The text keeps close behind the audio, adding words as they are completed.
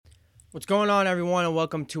What's going on, everyone, and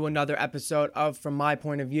welcome to another episode of From My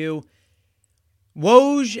Point of View.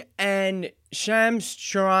 Woj and Shams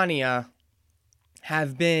Charania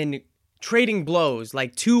have been trading blows,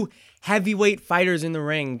 like two heavyweight fighters in the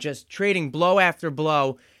ring, just trading blow after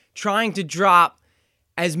blow, trying to drop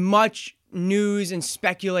as much news and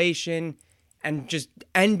speculation and just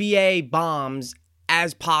NBA bombs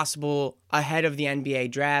as possible ahead of the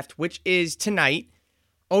NBA draft, which is tonight.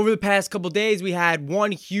 Over the past couple days, we had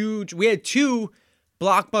two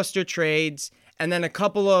blockbuster trades and then a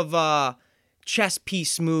couple of chess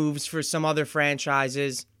piece moves for some other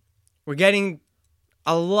franchises. We're getting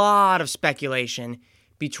a lot of speculation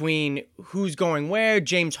between who's going where.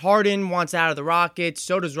 James Harden wants out of the Rockets.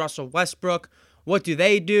 So does Russell Westbrook. What do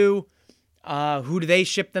they do? Who do they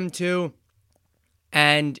ship them to?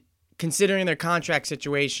 And considering their contract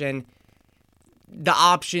situation, the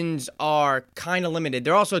options are kind of limited.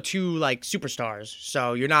 They're also two superstars,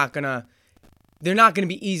 so they're not gonna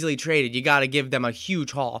be easily traded. You got to give them a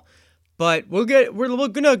huge haul. But we're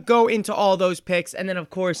gonna go into all those picks, and then of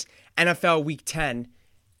course NFL Week 10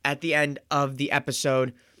 at the end of the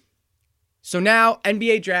episode. So now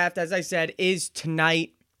NBA draft, as I said, is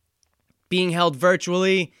tonight, being held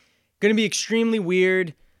virtually. Gonna be extremely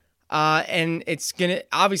weird. And it's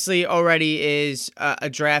obviously already is a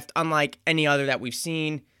draft unlike any other that we've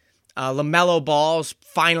seen. LaMelo Ball's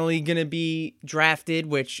finally going to be drafted,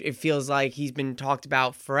 which it feels like he's been talked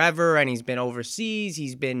about forever, and he's been overseas.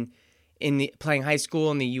 He's been playing high school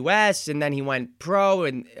in the U.S., and then he went pro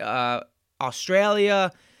in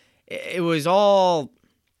Australia. It was all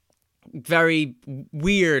very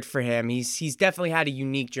weird for him. He's definitely had a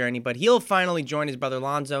unique journey, but he'll finally join his brother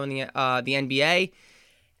Lonzo in the NBA.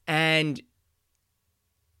 And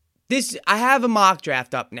I have a mock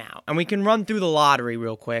draft up now, and we can run through the lottery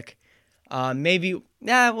real quick. We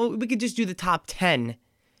could just do the top 10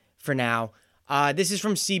 for now. This is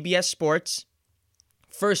from CBS Sports.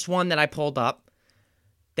 First one that I pulled up.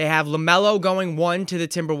 They have LaMelo going 1 to the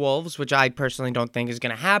Timberwolves, which I personally don't think is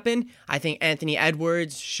going to happen. I think Anthony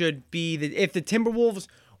Edwards should be if the Timberwolves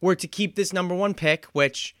were to keep this number 1 pick,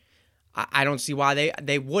 which I don't see why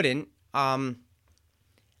they wouldn't.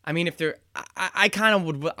 I mean,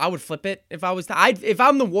 I would flip it if I was if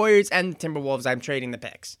I'm the Warriors and the Timberwolves, I'm trading the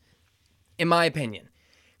picks, in my opinion,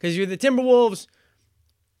 because you're the Timberwolves.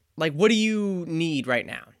 Like, what do you need right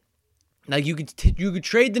now? Like, you could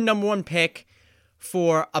trade the number 1 pick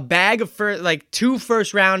for a bag of two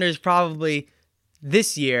first rounders probably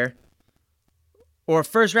this year, or a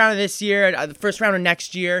first rounder this year, the first rounder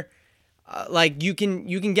next year. You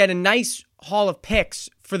can get a nice haul of picks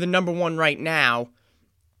for the number 1 right now.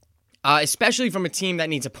 Especially from a team that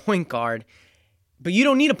needs a point guard. But you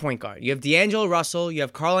don't need a point guard. You have D'Angelo Russell. You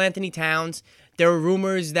have Karl Anthony Towns. There were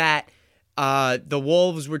rumors that the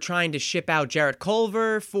Wolves were trying to ship out Jarrett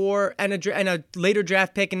Culver and a later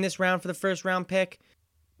draft pick in this round for the first round pick.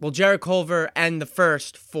 Well, Jarrett Culver and the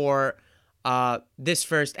first for this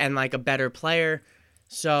first and a better player.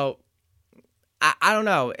 So I don't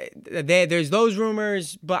know. There's those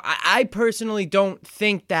rumors, but I personally don't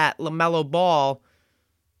think that LaMelo Ball...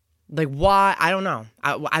 why? I don't know.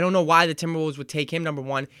 I don't know why the Timberwolves would take him, number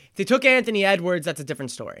 1. If they took Anthony Edwards, that's a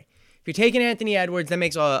different story. If you're taking Anthony Edwards, that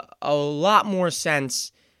makes a lot more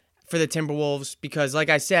sense for the Timberwolves because, like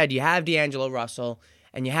I said, you have D'Angelo Russell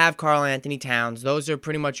and you have Karl Anthony Towns. Those are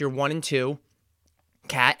pretty much your 1 and 2,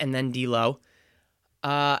 Cat and then D'Lo.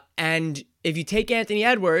 And if you take Anthony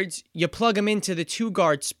Edwards, you plug him into the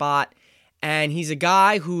 2-guard spot, and he's a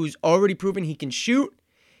guy who's already proven he can shoot,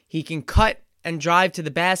 he can cut and drive to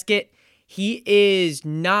the basket. He is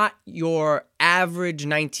not your average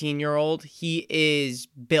 19-year-old. He is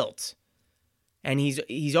built. And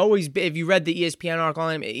he's always been, if you read the ESPN article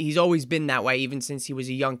on him, he's always been that way, even since he was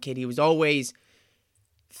a young kid. He was always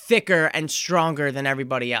thicker and stronger than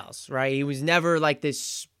everybody else, right? He was never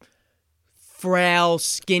this frail,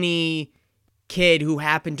 skinny kid who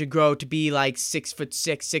happened to grow to be 6'6",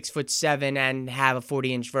 6'7", and have a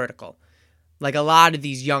 40-inch vertical. Like a lot of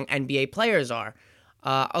these young NBA players are.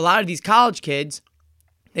 A lot of these college kids,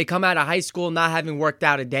 they come out of high school not having worked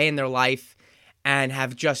out a day in their life and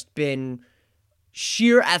have just been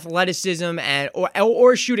sheer athleticism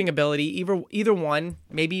or shooting ability, either one,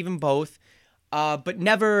 maybe even both, but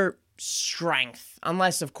never strength.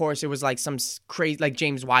 Unless, of course, it was some crazy,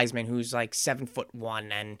 James Wiseman, who's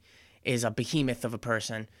 7'1" and is a behemoth of a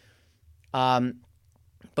person.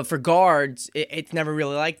 But for guards, it's never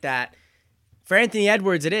really like that. For Anthony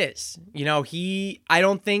Edwards, it is. I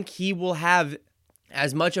don't think he will have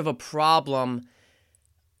as much of a problem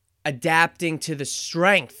adapting to the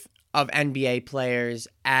strength of NBA players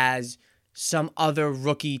as some other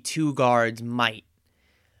rookie two guards might.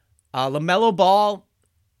 LaMelo Ball,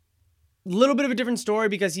 a little bit of a different story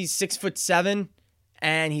because he's 6'7"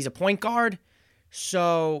 and he's a point guard.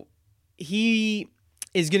 So he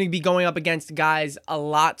is going to be going up against guys a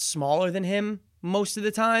lot smaller than him most of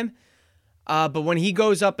the time. But when he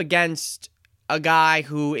goes up against a guy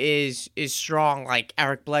who is strong like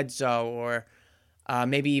Eric Bledsoe or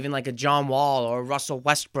maybe even like a John Wall or Russell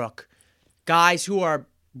Westbrook, guys who are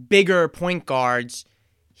bigger point guards,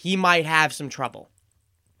 he might have some trouble.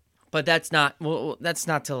 But that's not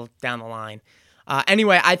till down the line.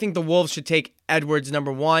 Anyway, I think the Wolves should take Edwards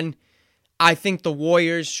number 1. I think the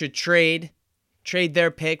Warriors should trade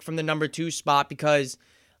their pick from the number 2 spot because,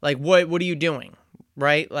 like, what are you doing,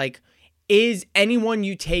 right? Like, is anyone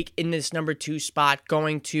you take in this number 2 spot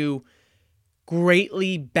going to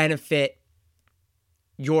greatly benefit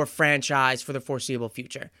your franchise for the foreseeable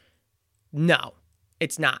future? No,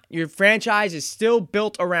 it's not. Your franchise is still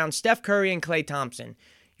built around Steph Curry and Klay Thompson,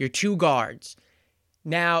 your 2 guards.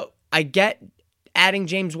 Now, I get adding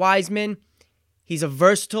James Wiseman. He's a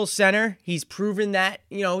versatile center. He's proven that,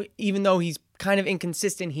 even though he's kind of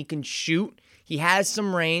inconsistent, he can shoot. He has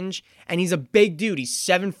some range, and he's a big dude. He's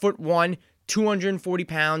 7'1", 240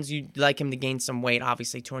 pounds. You'd like him to gain some weight.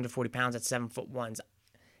 Obviously, 240 pounds at 7'1" 's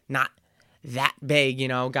not that big.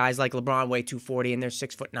 Guys like LeBron weigh 240, and they're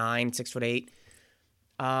 6'9", 6'8".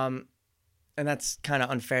 And that's kind of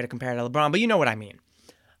unfair to compare to LeBron, but you know what I mean.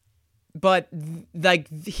 But, like,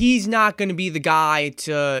 he's not going to be the guy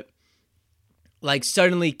to, like,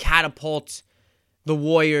 suddenly catapult the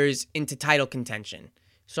Warriors into title contention.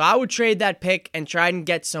 So I would trade that pick and try and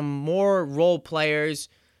get some more role players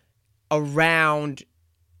around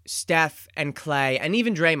Steph and Klay and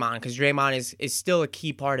even Draymond, because Draymond is still a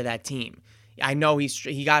key part of that team. I know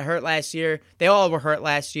he got hurt last year. They all were hurt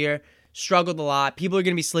last year, struggled a lot. People are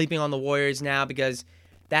going to be sleeping on the Warriors now because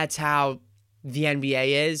that's how the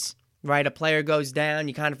NBA is. Right, a player goes down,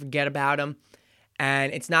 you kind of forget about him,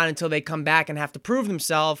 and it's not until they come back and have to prove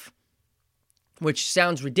themselves, which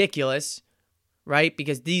sounds ridiculous, right?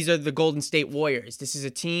 Because these are the Golden State Warriors. This is a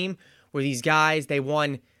team where these guys, they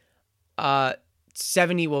won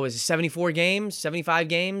 74 games, 75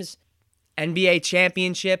 games, NBA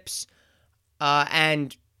championships,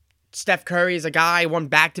 and Steph Curry is a guy who won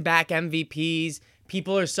back-to-back MVPs.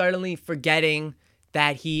 People are suddenly forgetting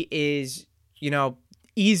that he is,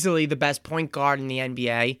 easily the best point guard in the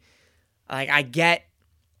NBA. Like, I get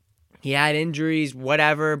he had injuries,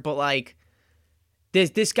 whatever, but like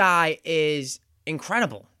this guy is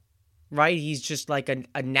incredible, right? He's just like a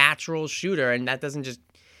natural shooter, and that doesn't just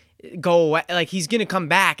go away. Like, he's gonna come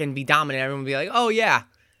back and be dominant. Everyone will be like, oh yeah,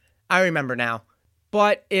 I remember now.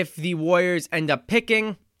 But if the Warriors end up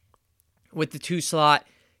picking with the 2 slot,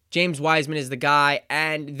 James Wiseman is the guy,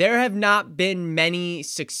 and there have not been many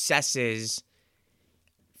successes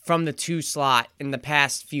from the 2 slot in the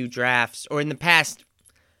past few drafts, or in the past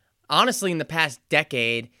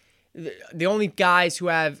decade. The only guys who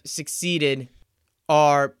have succeeded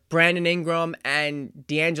are Brandon Ingram and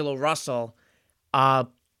D'Angelo Russell,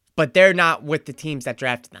 but they're not with the teams that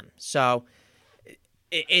drafted them. So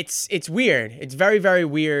it's weird. It's very, very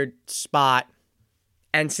weird spot.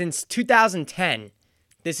 And since 2010,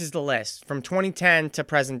 this is the list from 2010 to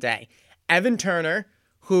present day. Evan Turner,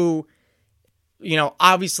 who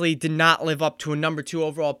obviously did not live up to a number 2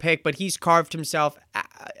 overall pick, but he's carved himself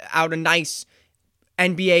out a nice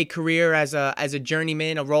NBA career as a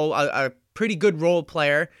journeyman, a pretty good role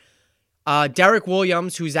player. Derek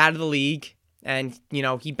Williams, who's out of the league, and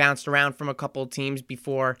he bounced around from a couple of teams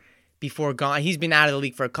before gone. He's been out of the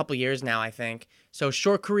league for a couple years now, I think. So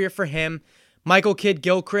short career for him. Michael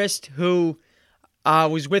Kidd-Gilchrist, who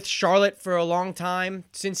was with Charlotte for a long time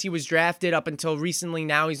since he was drafted up until recently.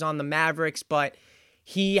 Now he's on the Mavericks, but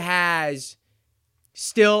he came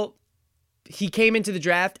into the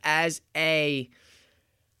draft as a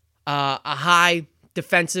high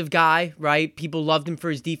defensive guy, right? People loved him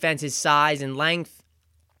for his defense, his size and length.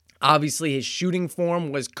 Obviously, his shooting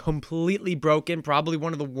form was completely broken, probably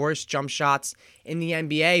one of the worst jump shots in the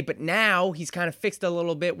NBA. But now he's kind of fixed a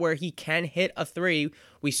little bit where he can hit a 3.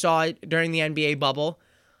 We saw it during the NBA bubble.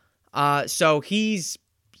 So he's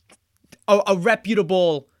a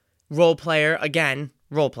reputable role player. Victor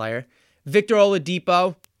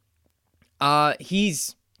Oladipo, he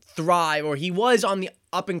was on the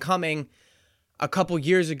up and coming. A couple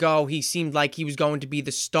years ago, he seemed like he was going to be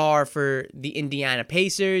the star for the Indiana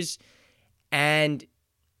Pacers, and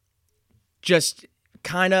just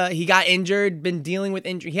he got injured, been dealing with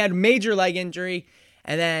injury. He had a major leg injury,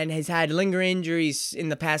 and then has had lingering injuries in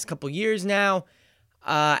the past couple years now,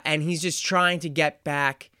 and he's just trying to get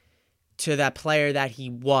back to that player that he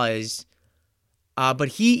was. But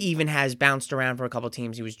he even has bounced around for a couple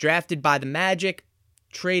teams. He was drafted by the Magic,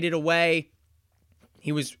 traded away.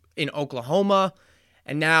 He was in Oklahoma,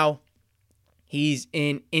 and now he's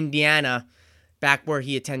in Indiana, back where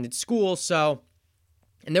he attended school. So,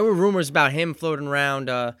 and there were rumors about him floating around,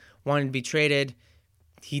 wanting to be traded.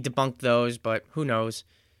 He debunked those, but who knows.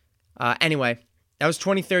 Anyway, that was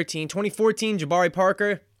 2013. 2014, Jabari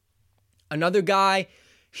Parker, another guy,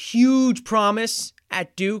 huge promise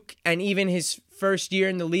at Duke, and even his first year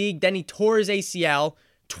in the league. Then he tore his ACL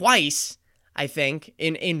twice, I think,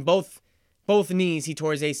 in both knees. He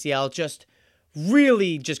tore his ACL. Just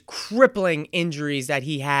really just crippling injuries that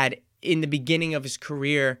he had in the beginning of his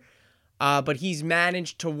career. But he's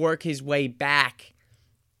managed to work his way back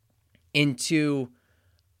into.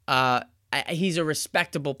 He's a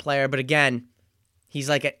respectable player, but again, he's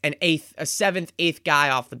like a seventh, eighth guy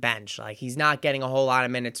off the bench. Like, he's not getting a whole lot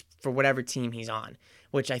of minutes for whatever team he's on,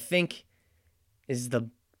 which I think is the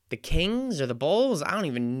Kings or the Bulls. I don't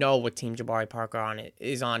even know what team Jabari Parker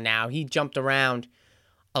is on now. He jumped around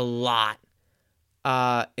a lot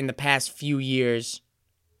in the past few years,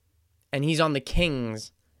 and he's on the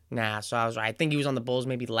Kings now. So I was right. I think he was on the Bulls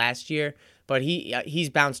maybe last year, but he's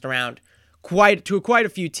bounced around quite a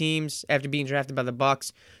few teams after being drafted by the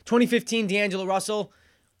Bucks. 2015, D'Angelo Russell,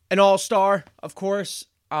 an all-star, of course.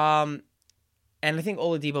 And I think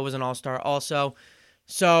Oladipo was an all-star also.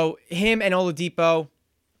 So him and Oladipo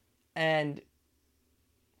and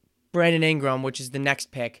Brandon Ingram, which is the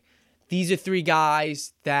next pick, these are three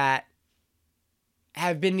guys that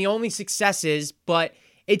have been the only successes, but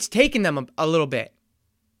it's taken them a little bit.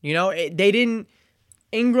 You know, they didn't.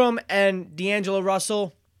 Ingram and D'Angelo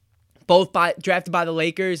Russell, both drafted by the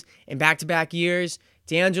Lakers in back-to-back years.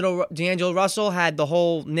 D'Angelo Russell had the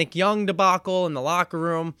whole Nick Young debacle in the locker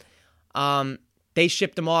room. They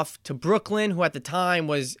shipped him off to Brooklyn, who at the time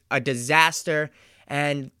was a disaster.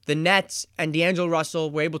 And the Nets and D'Angelo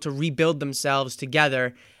Russell were able to rebuild themselves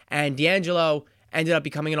together. And D'Angelo ended up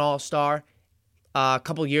becoming an all-star a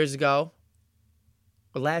couple years ago.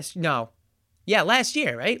 Last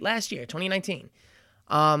year, right? Last year, 2019.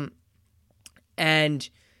 And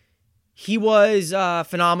he was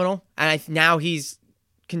phenomenal, and now he's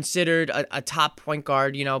considered a top point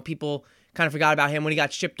guard. You know, people kind of forgot about him when he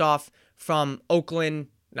got shipped off from Golden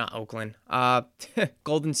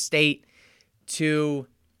State to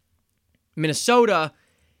Minnesota.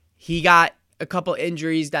 He got a couple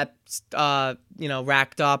injuries that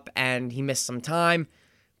racked up, and he missed some time,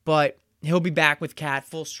 but he'll be back with Cat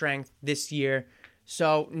full strength this year.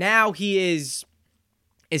 So now he is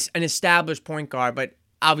an established point guard, but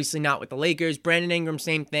obviously not with the Lakers. Brandon Ingram,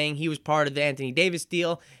 same thing. He was part of the Anthony Davis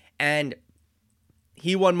deal, and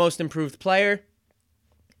he won Most Improved Player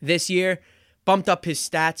this year. Bumped up his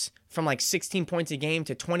stats from like 16 points a game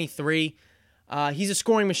to 23. He's a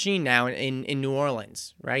scoring machine now in New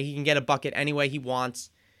Orleans, right? He can get a bucket any way he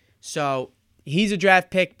wants. So he's a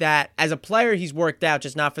draft pick that, as a player, he's worked out,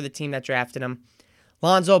 just not for the team that drafted him.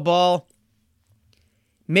 Lonzo Ball,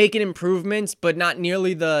 making improvements, but not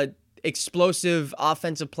nearly the explosive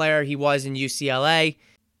offensive player he was in UCLA.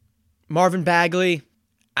 Marvin Bagley,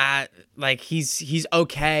 he's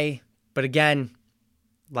okay, but again,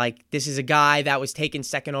 like, this is a guy that was taken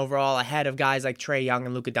second overall ahead of guys like Trae Young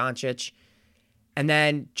and Luka Doncic. And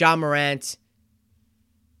then Ja Morant,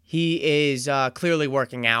 he is clearly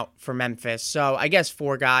working out for Memphis. So I guess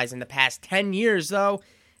 4 guys in the past 10 years, though,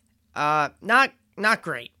 not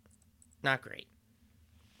great. Not great.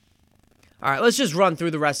 All right, let's just run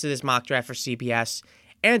through the rest of this mock draft for CBS.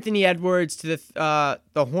 Anthony Edwards to the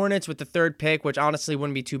Hornets with the 3rd pick, which honestly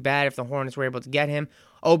wouldn't be too bad if the Hornets were able to get him.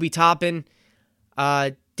 Obi Toppin,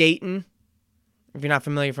 Dayton. If you're not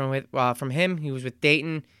familiar from him, he was with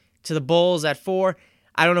Dayton. To the Bulls at 4.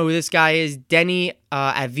 I don't know who this guy is. Denny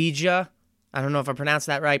Avdija. I don't know if I pronounced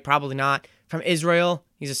that right. Probably not. From Israel.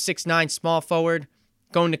 He's a 6'9" small forward.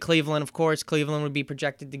 Going to Cleveland, of course. Cleveland would be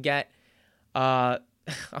projected to get the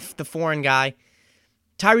foreign guy.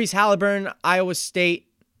 Tyrese Halliburton, Iowa State,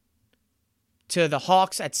 to the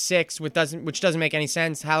Hawks at 6, which doesn't make any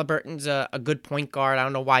sense. Halliburton's a good point guard. I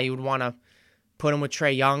don't know why you would want to put him with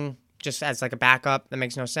Trae Young just as like a backup. That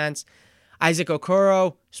makes no sense. Isaac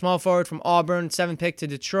Okoro, small forward from Auburn, 7th pick to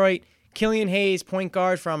Detroit. Killian Hayes, point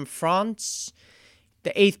guard from France. The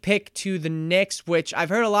 8th pick to the Knicks, which I've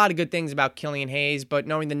heard a lot of good things about Killian Hayes, but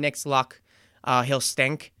knowing the Knicks' luck, he'll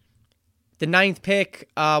stink. The 9th pick,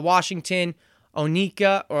 Washington,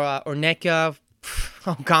 Onyeka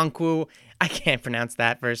Okonkwo. I can't pronounce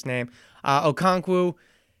that first name. Okonkwo,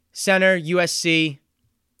 center, USC.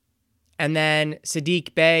 And then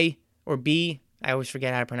Sadiq Bey, or B, I always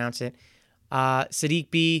forget how to pronounce it,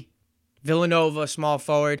 Sadiq B, Villanova, small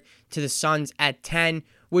forward, to the Suns at 10,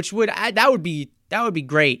 which that would be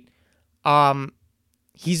great.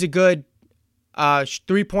 He's a good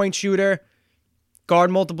three-point shooter,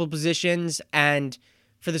 guard multiple positions, and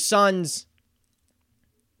for the Suns,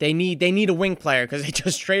 they need a wing player because they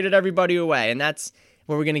just traded everybody away, and that's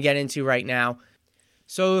what we're going to get into right now.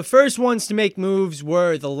 So the first ones to make moves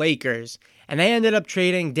were the Lakers, and they ended up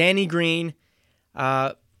trading Danny Green,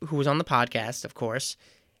 who was on the podcast, of course.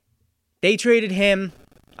 They traded him,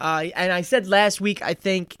 and I said last week, I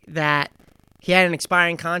think, that he had an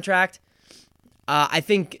expiring contract. I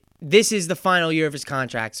think this is the final year of his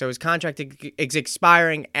contract, so his contract is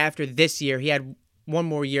expiring after this year. He had one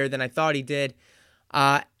more year than I thought he did.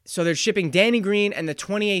 So they're shipping Danny Green and the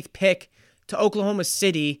 28th pick to Oklahoma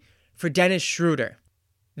City for Dennis Schroeder.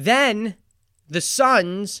 Then the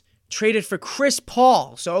Suns traded for Chris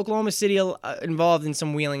Paul. So Oklahoma City involved in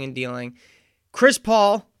some wheeling and dealing. Chris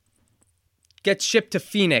Paul gets shipped to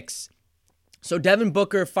Phoenix. So Devin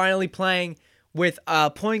Booker finally playing with a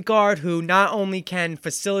point guard who not only can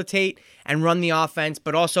facilitate and run the offense,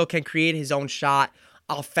 but also can create his own shot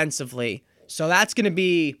offensively. So that's going to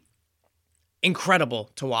be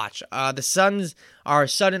incredible to watch. The Suns are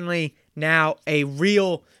suddenly now a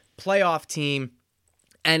real playoff team.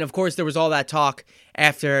 And of course, there was all that talk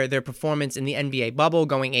after their performance in the NBA bubble,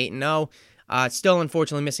 going 8-0. Still,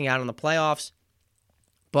 unfortunately, missing out on the playoffs.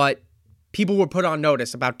 But people were put on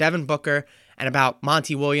notice about Devin Booker and about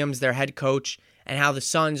Monty Williams, their head coach, and how the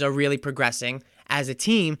Suns are really progressing as a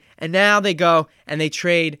team. And now they go and they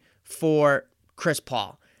trade for Chris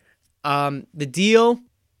Paul. The deal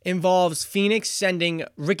involves Phoenix sending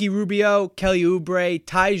Ricky Rubio, Kelly Oubre,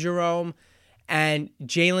 Ty Jerome, and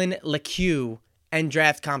Jalen LeCue and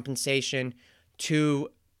draft compensation to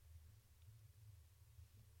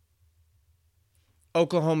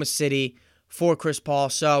Oklahoma City for Chris Paul.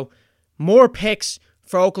 So more picks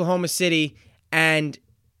for Oklahoma City, and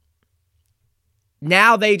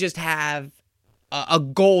now they just have a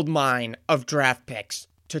gold mine of draft picks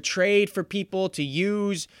to trade for people, to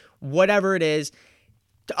use, whatever it is,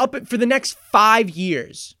 to up it for the next 5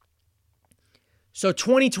 years. So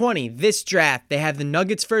 2020, this draft, they have the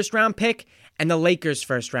Nuggets first round pick and the Lakers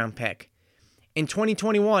first round pick. In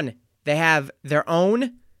 2021, they have their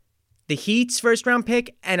own, the Heat's first round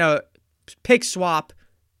pick, and a pick swap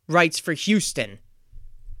rights for Houston.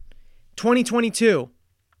 2022,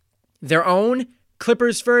 their own,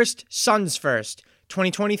 Clippers first, Suns first.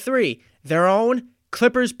 2023, their own,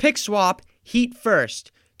 Clippers pick swap, Heat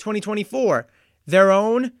first. 2024, their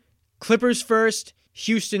own, Clippers first,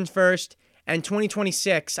 Houston first. And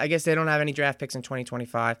 2026, I guess they don't have any draft picks in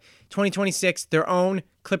 2025. 2026, their own,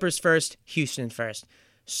 Clippers first, Houston first.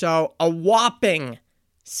 So a whopping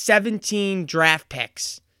 17 draft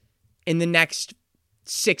picks in the next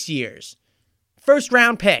 6 years. First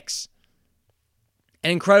round picks. An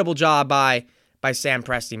incredible job by Sam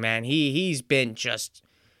Presti, man. He's been just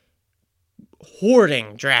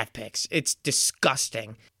hoarding draft picks. It's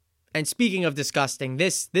disgusting. And speaking of disgusting,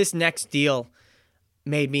 this next deal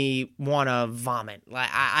made me want to vomit.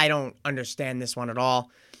 I don't understand this one at all.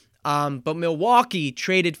 But Milwaukee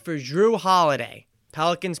traded for Jrue Holiday,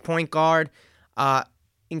 Pelicans point guard,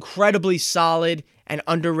 incredibly solid and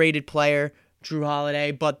underrated player, Jrue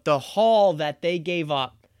Holiday. But the haul that they gave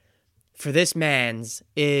up for this man's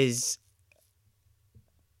is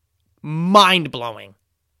mind-blowing.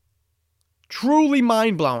 Truly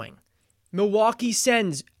mind-blowing. Milwaukee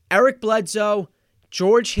sends Eric Bledsoe,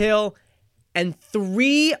 George Hill, and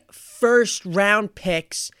 3 first-round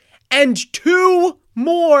picks and 2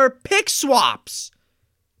 more pick swaps.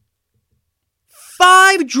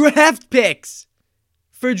 5 draft picks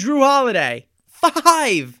for Jrue Holiday.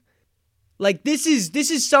 5! Like, this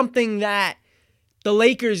is something that the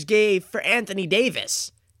Lakers gave for Anthony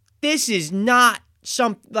Davis. This is not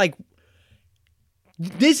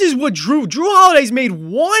this is what Jrue Holiday's made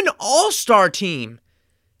 1 All-Star team.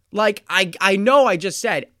 Like, I know I just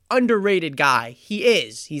said, underrated guy. He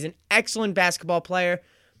is. He's an excellent basketball player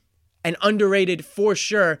and underrated for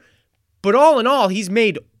sure. But all in all, he's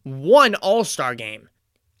made 1 All-Star game.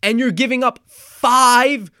 And you're giving up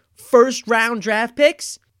 5 first-round draft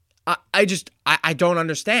picks? I don't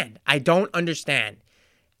understand. I don't understand.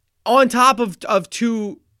 On top of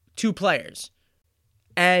two players.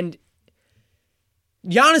 And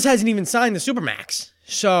Giannis hasn't even signed the Supermax.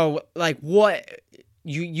 So, like, what?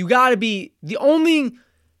 You gotta be... The only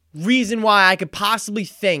reason why I could possibly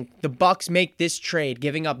think the Bucks make this trade,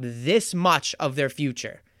 giving up this much of their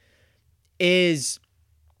future, is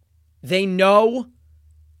they know,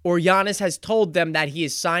 or Giannis has told them that he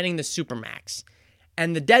is signing the Supermax.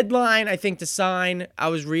 And the deadline, I think, to sign, I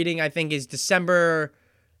was reading, I think, is December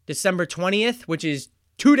 20th, which is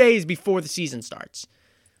 2 days before the season starts.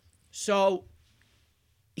 So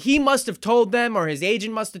he must have told them, or his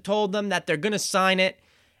agent must have told them, that they're going to sign it.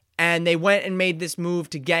 And they went and made this move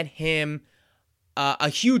to get him a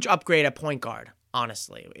huge upgrade at point guard,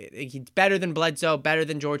 honestly. He's better than Bledsoe, better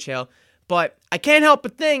than George Hill. But I can't help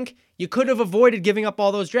but think you could have avoided giving up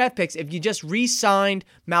all those draft picks if you just re-signed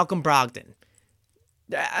Malcolm Brogdon.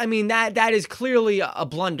 I mean, that is clearly a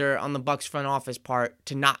blunder on the Bucks front office part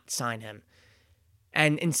to not sign him.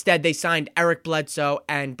 And instead, they signed Eric Bledsoe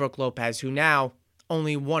and Brook Lopez, who now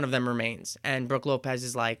only one of them remains. And Brook Lopez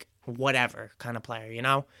is like, whatever kind of player, you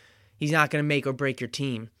know? He's not going to make or break your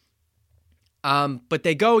team. But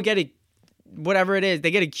they go get whatever it is,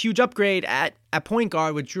 they get a huge upgrade at point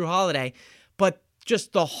guard with Jrue Holiday. But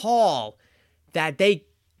just the haul that they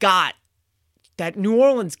got, that New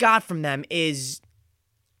Orleans got from them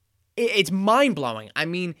it's mind-blowing. I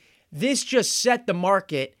mean, this just set the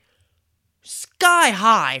market sky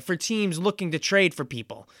high for teams looking to trade for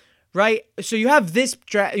people, right? So you have this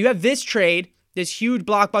trade, this huge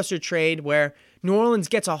blockbuster trade where New Orleans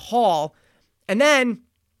gets a haul, and then,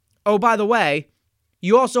 oh, by the way,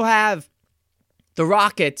 you also have the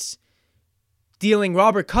Rockets dealing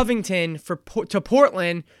Robert Covington to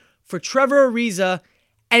Portland for Trevor Ariza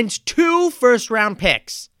and 2 first-round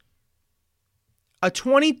picks. A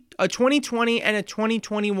 2020 and a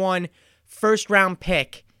 2021 first-round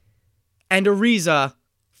pick and Ariza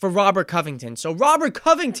for Robert Covington. So Robert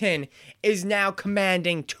Covington is now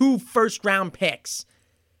commanding 2 first-round picks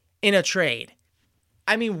in a trade.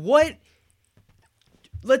 I mean, what?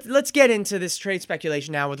 Let's get into this trade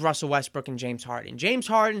speculation now with Russell Westbrook and James Harden. James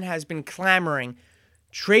Harden has been clamoring,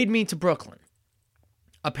 trade me to Brooklyn.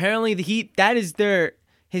 Apparently, the Heat, that is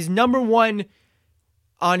his number one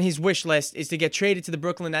on his wish list is to get traded to the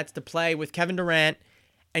Brooklyn Nets to play with Kevin Durant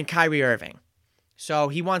and Kyrie Irving. So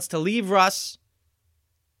he wants to leave Russ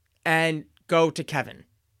and go to Kevin,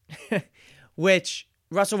 which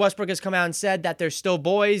Russell Westbrook has come out and said that they're still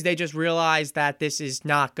boys. They just realized that this is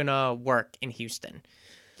not going to work in Houston,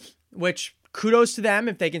 which kudos to them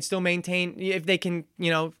if they can still maintain, if they can,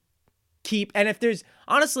 keep. And if there's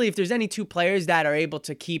any 2 players that are able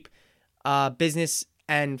to keep business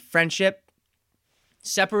and friendship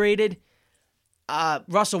separated,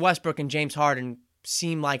 Russell Westbrook and James Harden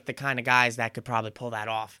seem like the kind of guys that could probably pull that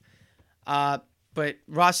off. But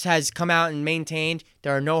Russ has come out and maintained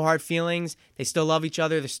there are no hard feelings. They still love each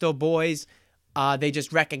other. They're still boys. They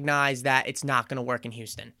just recognize that it's not going to work in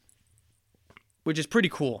Houston, which is pretty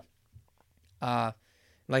cool.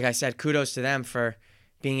 Like I said, kudos to them for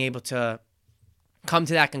being able to come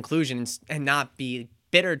to that conclusion and not be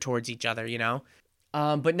bitter towards each other,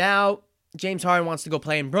 But now James Harden wants to go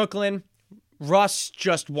play in Brooklyn. Russ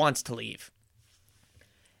just wants to leave.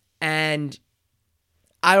 And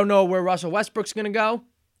I don't know where Russell Westbrook's going to go,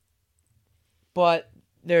 but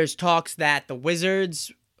there's talks that the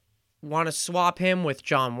Wizards want to swap him with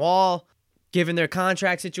John Wall. Given their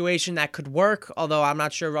contract situation, that could work, although I'm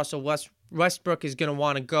not sure Russell Westbrook is going to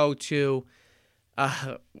want to go to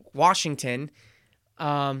Washington.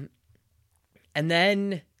 And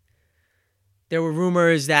then there were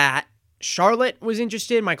rumors that Charlotte was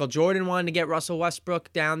interested. Michael Jordan wanted to get Russell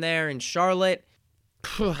Westbrook down there in Charlotte.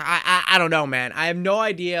 I don't know, man. I have no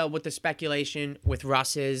idea what the speculation with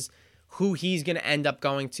Russ is, who he's going to end up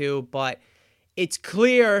going to, but it's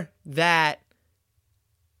clear that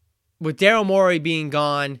with Daryl Morey being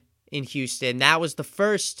gone in Houston, that was the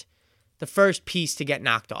first piece to get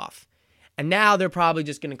knocked off. And now they're probably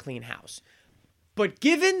just going to clean house. But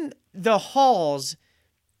given the hauls,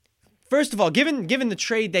 first of all, given the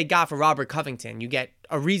trade they got for Robert Covington, you get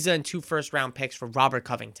Ariza and 2 first-round picks for Robert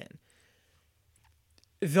Covington.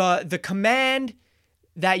 The command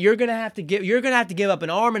that you're gonna have to give up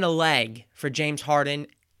an arm and a leg for James Harden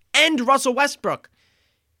and Russell Westbrook.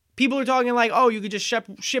 People are talking like, oh, you could just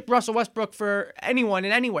ship Russell Westbrook for anyone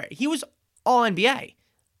and anywhere. He was all NBA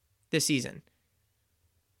this season.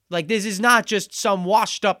 Like, this is not just some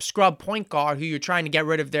washed up scrub point guard who you're trying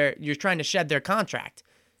to shed their contract.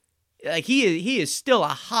 Like, he is still a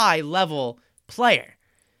high level player.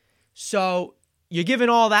 So you're giving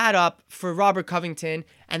all that up for Robert Covington,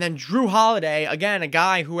 and then Jrue Holiday, again, a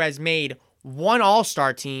guy who has made 1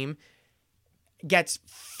 All-Star team, gets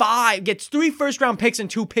 3 first-round picks and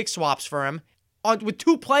 2 pick swaps for him, with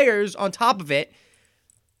 2 players on top of it.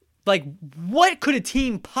 Like, what could a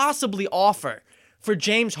team possibly offer for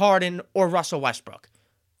James Harden or Russell Westbrook?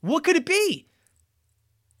 What could it be?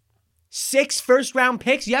 6 first-round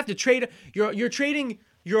picks? You have to trade. You're trading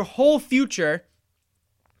your whole future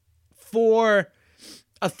for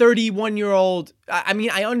a 31-year-old. I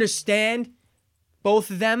mean, I understand both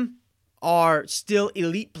of them are still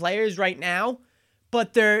elite players right now,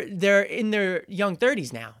 but they're in their young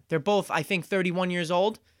 30s now. They're both, I think, 31 years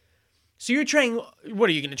old. So you're trading, what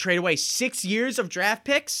are you going to trade away 6 years of draft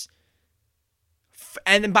picks?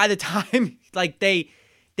 And then by the time like they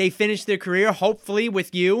finish their career, hopefully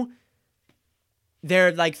with you,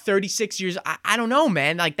 they're like 36 years. I don't know,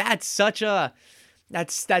 man. Like that's such like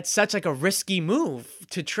a risky move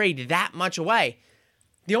to trade that much away.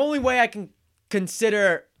 The only way I can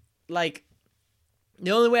see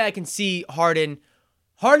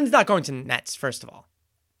Harden's not going to the Nets, first of all.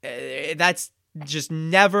 That's just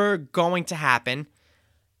never going to happen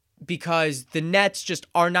because the Nets just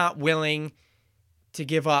are not willing to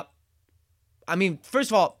give up. I mean,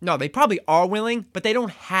 first of all, no, they probably are willing, but they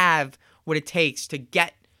don't have what it takes to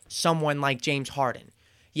get someone like James Harden.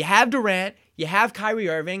 You have Durant, you have Kyrie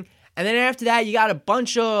Irving, and then after that, you got a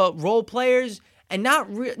bunch of role players and not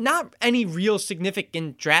any real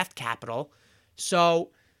significant draft capital.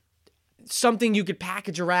 So something you could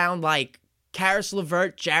package around like Karis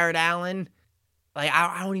LeVert, Jared Allen. Like,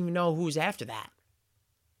 I don't even know who's after that.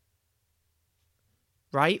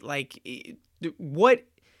 Right? Like, what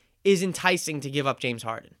is enticing to give up James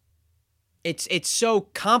Harden? It's so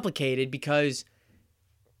complicated because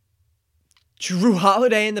Jrue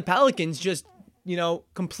Holiday and the Pelicans just,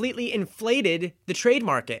 completely inflated the trade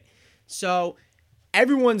market. So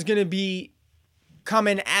everyone's going to be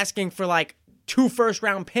coming asking for like 2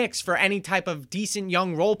 first-round picks for any type of decent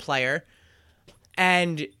young role player.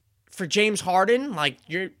 And for James Harden, like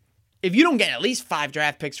if you don't get at least 5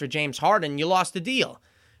 draft picks for James Harden, you lost the deal,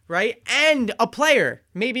 right? And a player,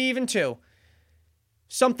 maybe even 2.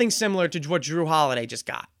 Something similar to what Jrue Holiday just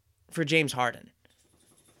got for James Harden.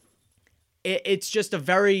 It's just a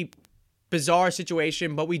very bizarre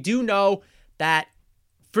situation, but we do know that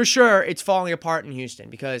for sure it's falling apart in Houston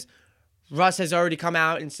because Russ has already come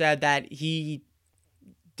out and said that he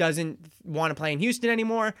doesn't want to play in Houston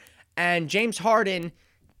anymore, and James Harden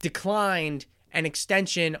declined an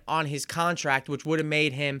extension on his contract, which would have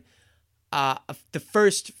made him the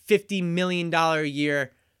first $50 million a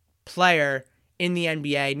year player in the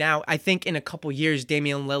NBA. Now, I think in a couple years,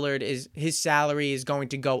 Damian Lillard his salary is going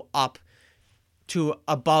to go up to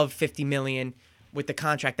above $50 million with the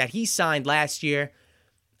contract that he signed last year.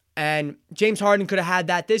 And James Harden could have had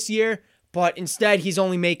that this year, but instead he's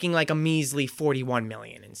only making like a measly $41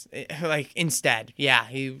 million. Like instead, yeah,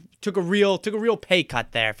 he took a real pay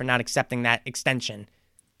cut there for not accepting that extension.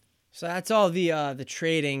 So that's all the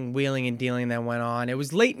trading, wheeling and dealing that went on. It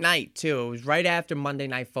was late night too. It was right after Monday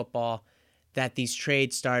Night Football that these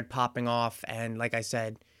trades started popping off, and like I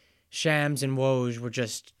said, Shams and Woj were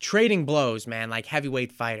just trading blows, man, like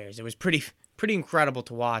heavyweight fighters. It was pretty incredible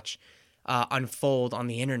to watch unfold on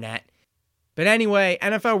the internet. But anyway,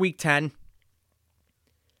 NFL Week 10.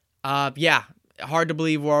 Yeah, hard to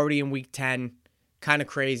believe we're already in Week 10. Kind of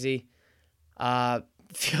crazy.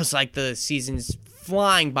 Feels like the season's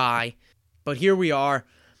flying by, but here we are.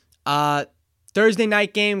 Thursday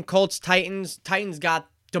night game, Colts-Titans. Titans got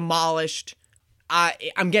demolished.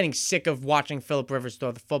 I'm getting sick of watching Phillip Rivers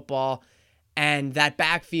throw the football, and that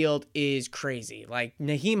backfield is crazy. Like,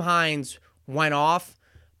 Nyheim Hines went off,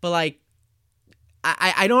 but like,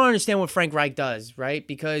 I don't understand what Frank Reich does, right?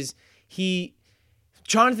 Because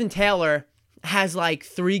Jonathan Taylor has like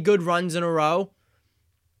 3 good runs in a row.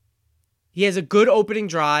 He has a good opening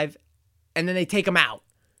drive, and then they take him out.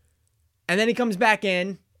 And then he comes back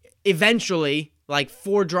in, eventually, like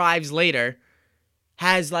 4 drives later,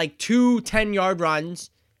 has like 2 10-yard runs,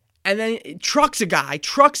 and then trucks a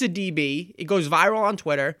DB. It goes viral on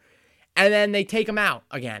Twitter, and then they take him out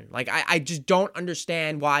again. Like, I just don't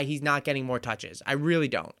understand why he's not getting more touches. I really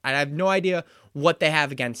don't. I have no idea what they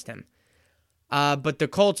have against him. But the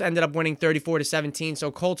Colts ended up winning 34-17,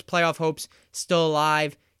 so Colts playoff hopes still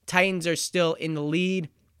alive. Titans are still in the lead.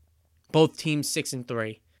 Both teams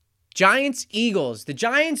 6-3. Giants-Eagles. The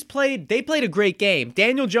Giants played a great game.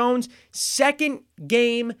 Daniel Jones, second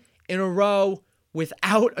game in a row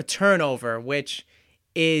without a turnover, which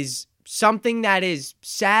is something that is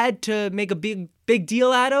sad to make a big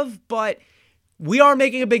deal out of, but we are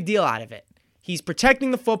making a big deal out of it. He's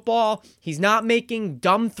protecting the football. He's not making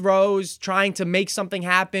dumb throws, trying to make something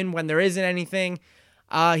happen when there isn't anything.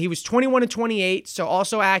 He was 21-28, so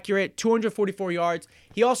also accurate, 244 yards.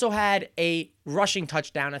 He also had a rushing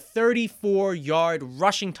touchdown, a 34-yard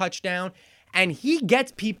rushing touchdown, and he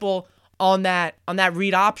gets people on that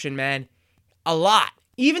read option, man, a lot.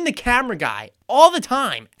 Even the camera guy, all the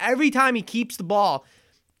time, every time he keeps the ball,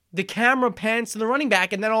 the camera pans to the running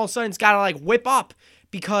back, and then all of a sudden it's got to like whip up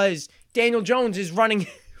because Daniel Jones is running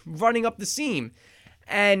running up the seam.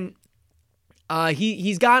 And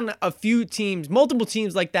he's gotten a few teams, multiple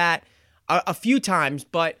teams like that a few times,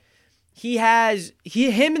 but him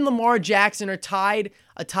and Lamar Jackson are tied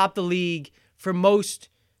atop the league for most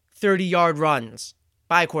 30-yard runs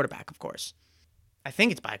by a quarterback, of course. I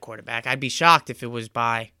think it's by a quarterback. I'd be shocked if it was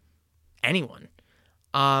by anyone.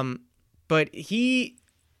 But he's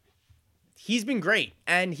been great,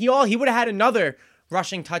 and he would have had another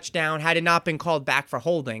rushing touchdown had it not been called back for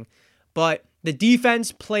holding. But the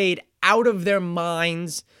defense played out of their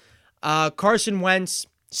minds. Carson Wentz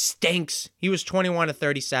stinks. He was 21 to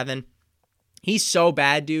 37. He's so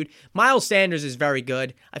bad, dude. Miles Sanders is very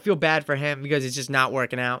good. I feel bad for him because it's just not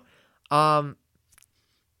working out.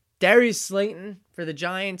 Darius Slayton for the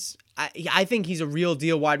Giants, I think he's a real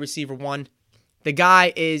deal wide receiver one. The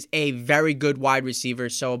guy is a very good wide receiver,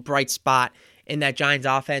 so a bright spot in that Giants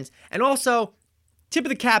offense. And also, tip of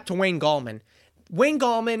the cap to Wayne Gallman. Wayne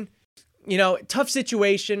Gallman, tough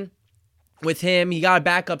situation with him. He got to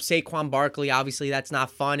back up Saquon Barkley. Obviously, that's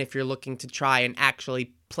not fun if you're looking to try and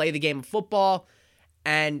actually play the game of football.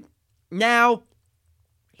 And now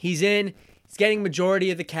he's getting majority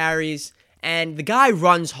of the carries, and the guy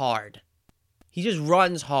runs hard. He just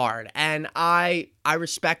runs hard, and I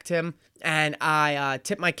respect him, and I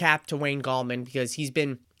tip my cap to Wayne Gallman because he's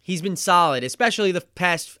been solid, especially the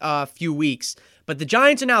past few weeks. But the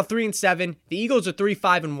Giants are now 3-7. The Eagles are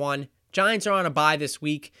 3-5-1. Giants are on a bye this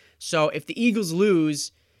week, so if the Eagles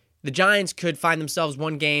lose, the Giants could find themselves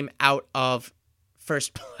one game out of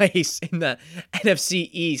first place in the NFC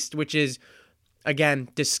East, which is, again,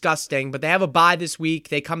 disgusting. But they have a bye this week.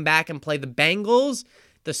 They come back and play the Bengals,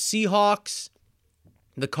 the Seahawks,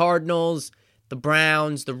 the Cardinals, the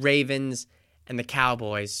Browns, the Ravens, and the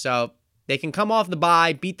Cowboys. So they can come off the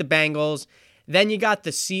bye, beat the Bengals. Then you got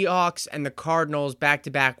the Seahawks and the Cardinals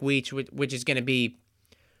back-to-back weeks, which is going to be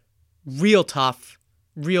real tough.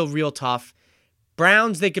 Real tough.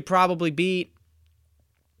 Browns, they could probably beat.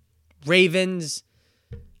 Ravens,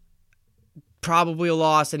 probably a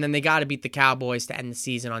loss. And then they got to beat the Cowboys to end the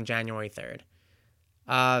season on January 3rd.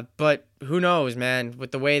 But who knows, man?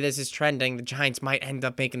 With the way this is trending, the Giants might end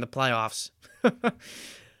up making the playoffs.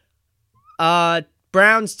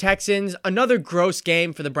 Browns, Texans, another gross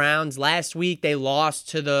game for the Browns. Last week, they lost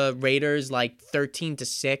to the Raiders like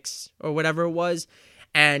 13-6 or whatever it was.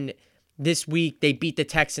 And this week, they beat the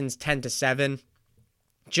Texans 10-7.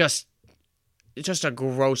 Just a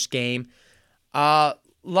gross game.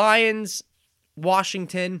 Lions,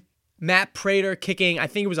 Washington, Matt Prater kicking, I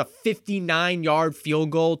think it was a 59-yard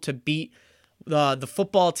field goal to beat the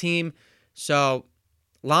football team. So,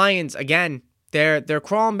 Lions, again, they're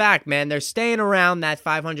crawling back, man. They're staying around that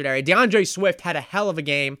 500 area. DeAndre Swift had a hell of a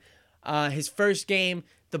game. His first game,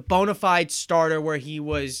 the bona fide starter, where he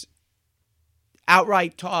was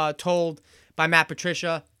outright told by Matt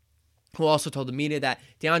Patricia, who also told the media that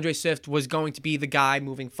DeAndre Swift was going to be the guy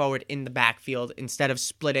moving forward in the backfield instead of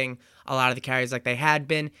splitting a lot of the carries like they had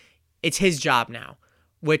been. It's his job now,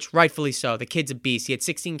 which rightfully so. The kid's a beast. He had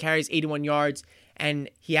 16 carries, 81 yards, and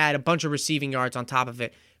he had a bunch of receiving yards on top of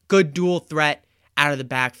it. Good dual threat out of the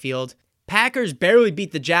backfield. Packers barely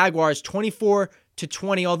beat the Jaguars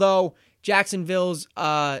 24-20, although Jacksonville's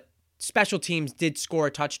special teams did score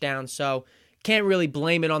a touchdown, so can't really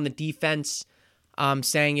blame it on the defense,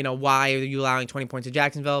 saying, why are you allowing 20 points to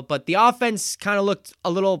Jacksonville? But the offense kind of looked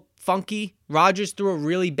a little funky. Rodgers threw a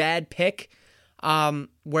really bad pick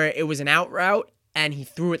where it was an out route, and he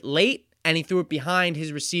threw it late, and he threw it behind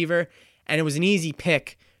his receiver, and it was an easy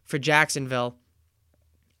pick for Jacksonville.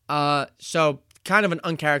 So kind of an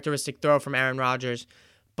uncharacteristic throw from Aaron Rodgers.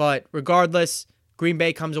 But regardless, Green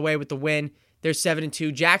Bay comes away with the win. They're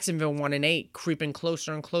 7-2. Jacksonville 1-8, creeping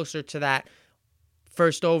closer and closer to that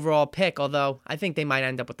first overall pick, although I think they might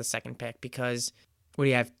end up with the second pick because what do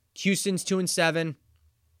you have? Houston's 2-7.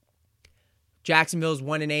 Jacksonville's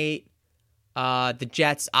 1-8. The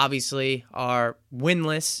Jets obviously are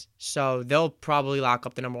winless, so they'll probably lock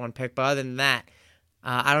up the number one pick. But other than that,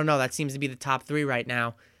 I don't know. That seems to be the top three right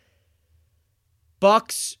now.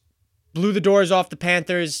 Bucks blew the doors off the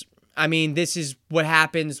Panthers. I mean, this is what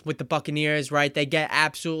happens with the Buccaneers, right? They get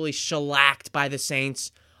absolutely shellacked by the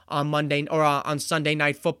Saints on Monday or on Sunday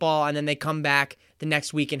Night Football, and then they come back the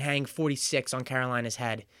next week and hang 46 on Carolina's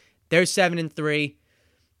head. They're 7-3.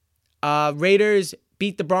 Raiders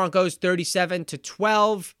beat the Broncos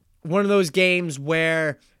 37-12. One of those games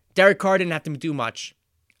where Derek Carr didn't have to do much.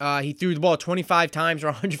 He threw the ball 25 times or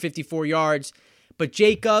 154 yards, but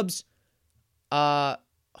Jacobs,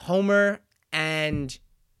 Homer, and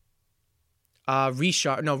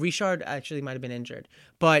Richard actually might have been injured.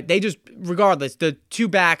 But they just, regardless, the two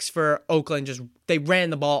backs for Oakland they ran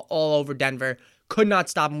the ball all over Denver. Could not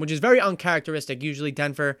stop them, which is very uncharacteristic. Usually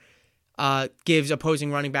Denver gives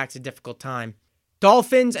opposing running backs a difficult time.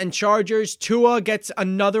 Dolphins and Chargers. Tua gets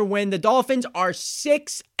another win. The Dolphins are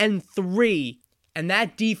 6-3, and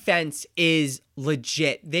that defense is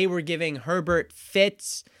legit. They were giving Herbert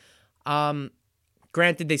fits.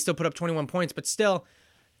 Granted, they still put up 21 points, but still,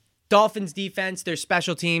 Dolphins defense, their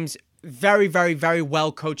special teams, very, very, very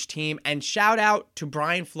well-coached team. And shout out to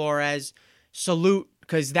Brian Flores. Salute,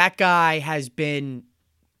 because that guy has been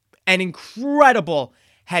an incredible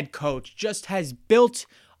head coach. Just has built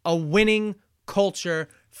a winning culture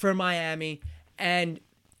for Miami. And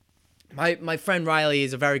my friend Riley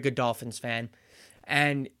is a very good Dolphins fan.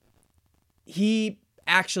 And he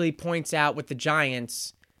actually points out with the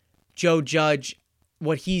Giants, Joe Judge,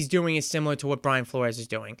 what he's doing is similar to what Brian Flores is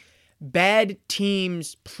doing. Bad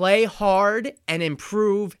teams play hard and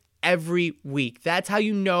improve every week. That's how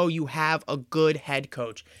you know you have a good head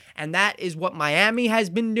coach. And that is what Miami has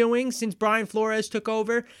been doing since Brian Flores took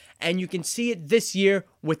over. And you can see it this year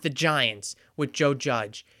with the Giants, with Joe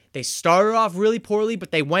Judge. They started off really poorly, but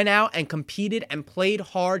they went out and competed and played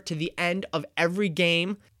hard to the end of every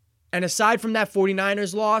game. And aside from that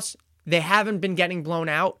 49ers loss, they haven't been getting blown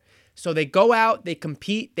out. So they go out, they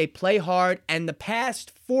compete, they play hard, and the past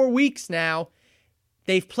 4 weeks now,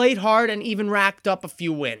 they've played hard and even racked up a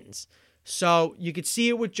few wins. So you could see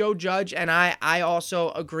it with Joe Judge, and I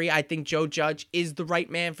also agree. I think Joe Judge is the right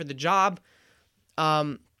man for the job.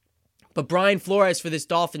 But Brian Flores for this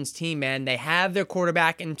Dolphins team, man, they have their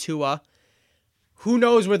quarterback in Tua. Who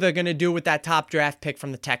knows what they're going to do with that top draft pick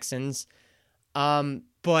from the Texans.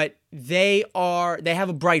 But they have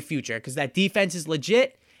a bright future because that defense is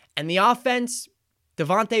legit. And the offense,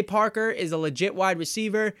 Devontae Parker is a legit wide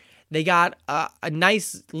receiver. They got a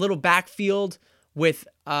nice little backfield with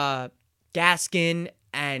Gaskin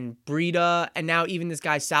and Breida, and now even this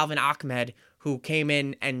guy Salvin Ahmed, who came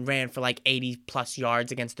in and ran for like 80-plus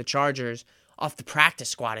yards against the Chargers off the practice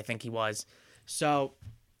squad, I think he was. So,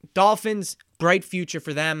 Dolphins, bright future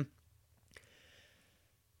for them.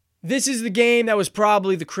 This is the game that was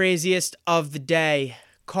probably the craziest of the day.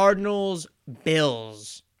 Cardinals,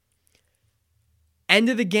 Bills. End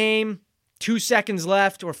of the game, 2 seconds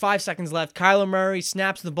left or 5 seconds left. Kyler Murray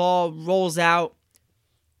snaps the ball, rolls out,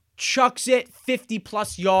 chucks it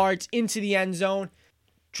 50-plus yards into the end zone.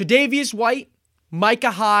 Tre'Davious White,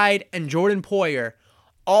 Micah Hyde, and Jordan Poyer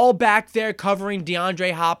all back there covering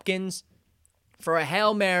DeAndre Hopkins for a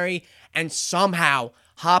Hail Mary, and somehow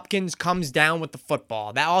Hopkins comes down with the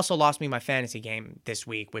football. That also lost me my fantasy game this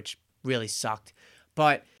week, which really sucked.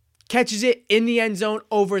 But catches it in the end zone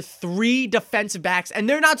over 3 defensive backs, and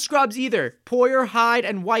they're not scrubs either. Poyer, Hyde,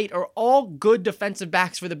 and White are all good defensive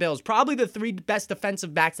backs for the Bills. Probably the 3 best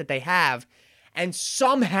defensive backs that they have. And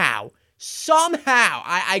somehow,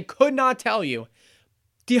 I could not tell you,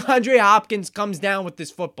 DeAndre Hopkins comes down with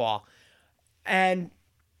this football. And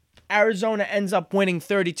Arizona ends up winning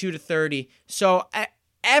 32-30. So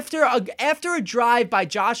after a drive by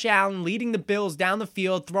Josh Allen leading the Bills down the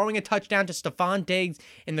field, throwing a touchdown to Stephon Diggs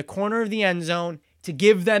in the corner of the end zone to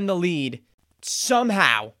give them the lead,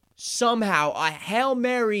 somehow a Hail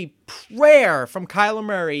Mary prayer from Kyler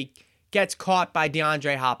Murray gets caught by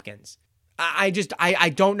DeAndre Hopkins. I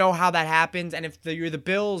don't know how that happens, and if you're the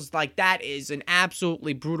Bills, like, that is an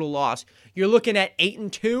absolutely brutal loss. You're looking at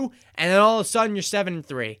 8-2, and then all of a sudden you're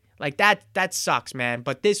 7-3. Like, that sucks, man.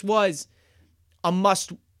 But this was a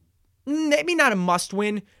maybe not a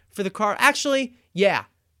must-win for the Cardinals. Actually, yeah,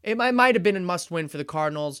 it might have been a must-win for the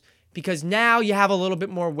Cardinals because now you have a little bit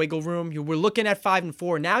more wiggle room. You were looking at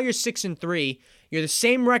 5-4. Now you're 6-3. You're the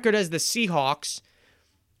same record as the Seahawks,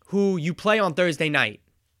 who you play on Thursday night.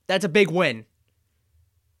 That's a big win.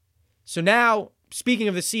 So now, speaking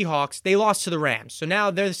of the Seahawks, they lost to the Rams. So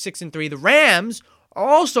now they're 6-3. The Rams are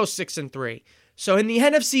also 6-3. So in the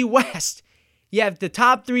NFC West, you have the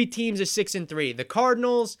top 3 teams are 6-3. The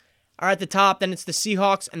Cardinals are at the top, then it's the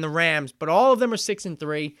Seahawks and the Rams, but all of them are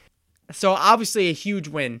 6-3. So obviously a huge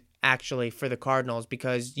win, actually, for the Cardinals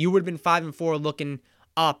because you would have been 5-4 looking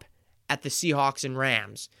up at the Seahawks and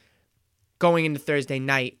Rams going into Thursday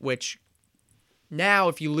night, which now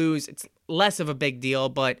if you lose, it's less of a big deal,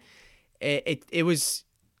 but it was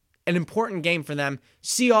an important game for them.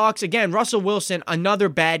 Seahawks, again, Russell Wilson, another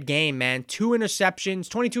bad game, man. 2 interceptions,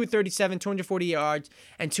 22-37, 240 yards,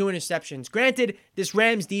 and 2 interceptions. Granted, this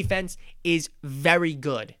Rams defense is very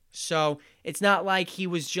good. So it's not like he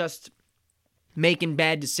was just making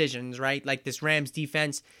bad decisions, right? Like, this Rams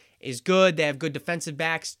defense is good. They have good defensive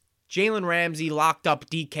backs. Jalen Ramsey locked up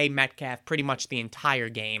DK Metcalf pretty much the entire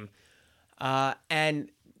game. And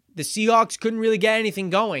the Seahawks couldn't really get anything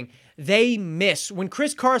going. They miss. When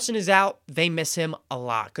Chris Carson is out, they miss him a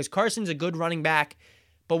lot because Carson's a good running back.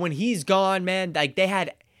 But when he's gone, man, like they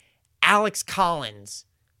had Alex Collins,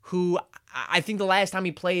 who I think the last time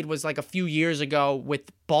he played was like a few years ago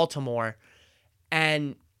with Baltimore.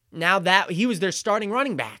 And now that he was their starting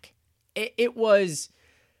running back, it was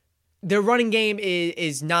their running game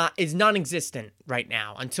is non-existent right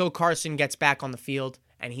now until Carson gets back on the field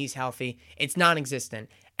and he's healthy. It's non-existent.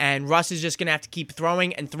 And Russ is just going to have to keep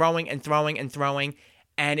throwing and throwing and throwing and throwing.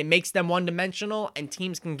 And it makes them one-dimensional, and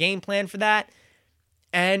teams can game plan for that.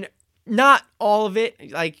 And not all of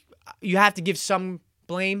it. Like, you have to give some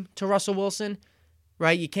blame to Russell Wilson,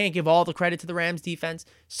 right? You can't give all the credit to the Rams defense.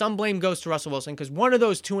 Some blame goes to Russell Wilson because one of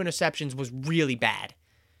those 2 interceptions was really bad.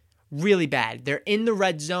 Really bad. They're in the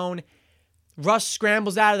red zone. Russ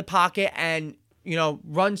scrambles out of the pocket and,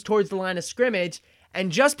 runs towards the line of scrimmage.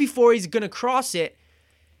 And just before he's going to cross it,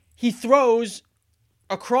 he throws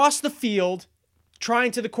across the field,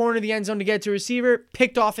 trying to the corner of the end zone to get to a receiver,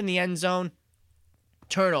 picked off in the end zone,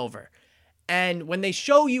 turnover. And when they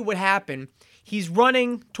show you what happened, he's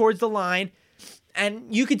running towards the line,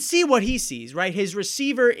 and you could see what he sees, right? His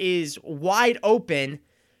receiver is wide open,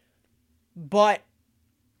 but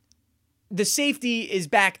the safety is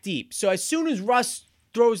back deep. So as soon as Russ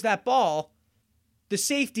throws that ball, the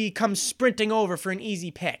safety comes sprinting over for an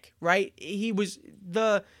easy pick, right? It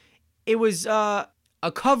was a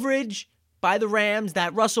coverage by the Rams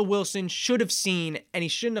that Russell Wilson should have seen, and he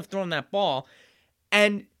shouldn't have thrown that ball.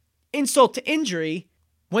 And insult to injury,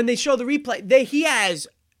 when they show the replay, he has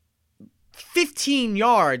 15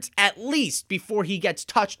 yards at least before he gets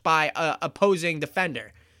touched by a opposing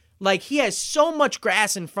defender. Like, he has so much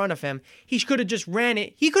grass in front of him, he could have just ran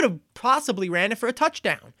it. He could have possibly ran it for a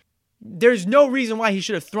touchdown. There's no reason why he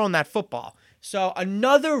should have thrown that football. So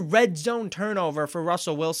another red zone turnover for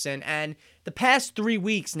Russell Wilson. And the past 3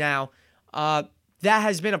 weeks now, that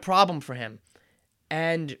has been a problem for him.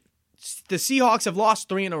 And the Seahawks have lost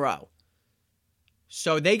 3 in a row.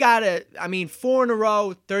 So they got 4 in a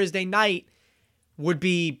row Thursday night would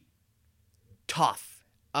be tough.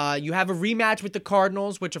 You have a rematch with the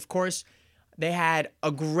Cardinals, which, of course, they had a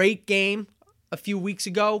great game a few weeks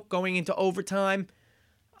ago going into overtime.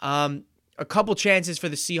 A couple chances for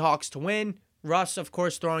the Seahawks to win. Russ, of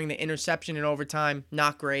course, throwing the interception in overtime.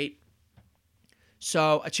 Not great.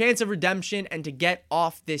 So a chance of redemption and to get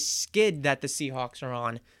off this skid that the Seahawks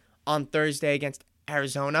are on Thursday against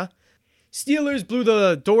Arizona. Steelers blew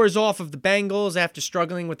the doors off of the Bengals after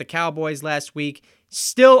struggling with the Cowboys last week.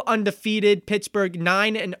 Still undefeated. Pittsburgh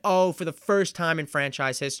 9-0 for the first time in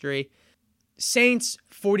franchise history. Saints,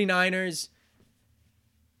 49ers.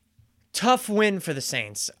 Tough win for the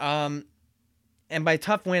Saints. And by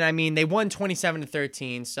tough win, I mean they won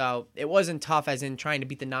 27-13. So it wasn't tough as in trying to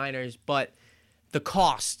beat the Niners, but the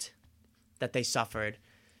cost that they suffered.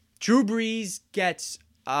 Drew Brees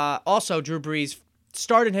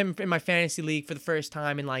started him in my fantasy league for the first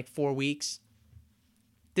time in like 4 weeks.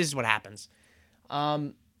 This is what happens.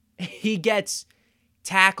 He gets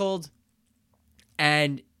tackled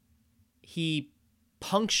and he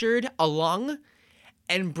punctured a lung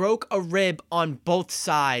and broke a rib on both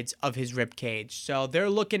sides of his rib cage. So they're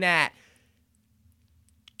looking at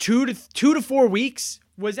 2 to 4 weeks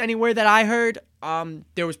was anywhere that I heard.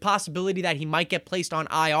 There was possibility that he might get placed on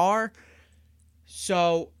IR.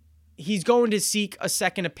 So he's going to seek a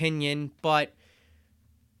second opinion, but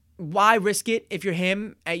why risk it if you're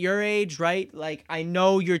him at your age, right? Like, I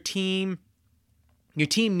know your team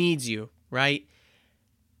needs you, right?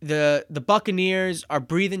 The Buccaneers are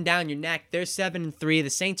breathing down your neck. They're 7-3. The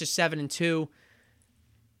Saints are 7-2.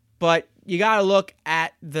 But you got to look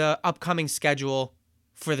at the upcoming schedule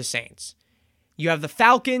for the Saints. You have the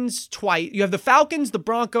Falcons twice. You have the Falcons, the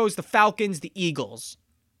Broncos, the Falcons, the Eagles.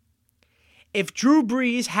 If Drew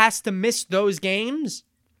Brees has to miss those games,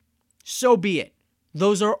 so be it.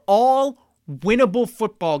 Those are all winnable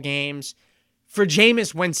football games for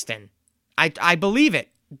Jameis Winston. I believe it.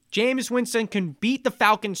 Jameis Winston can beat the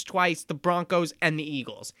Falcons twice, the Broncos, and the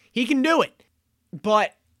Eagles. He can do it.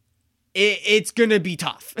 But it's going to be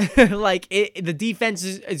tough. The defense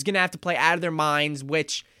is going to have to play out of their minds,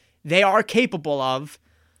 which they are capable of.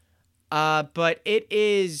 But it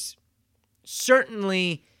is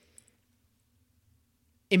certainly,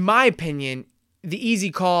 in my opinion, the easy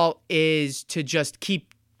call is to just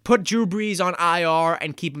put Drew Brees on IR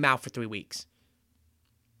and keep him out for 3 weeks.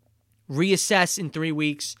 Reassess in 3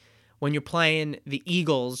 weeks when you're playing the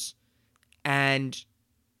Eagles and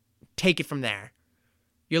take it from there.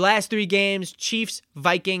 Your last 3 games, Chiefs,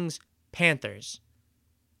 Vikings, Panthers.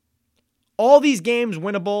 All these games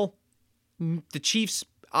winnable. The Chiefs,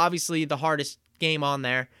 obviously the hardest game on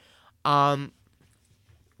there. But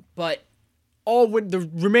the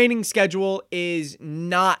remaining schedule is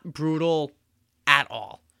not brutal at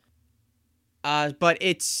all. But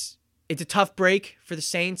it's a tough break for the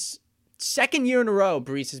Saints. Second year in a row,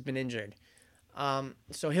 Brees has been injured.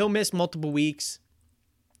 So he'll miss multiple weeks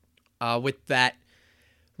with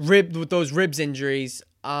those ribs injuries.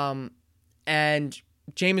 And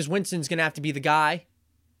Jameis Winston's going to have to be the guy.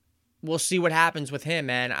 We'll see what happens with him,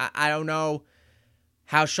 man. I don't know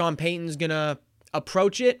how Sean Payton's going to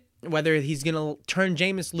approach it, whether he's going to turn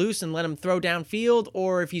Jameis loose and let him throw downfield,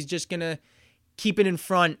 or if he's just going to keep it in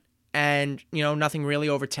front and, nothing really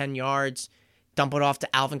over 10 yards, dump it off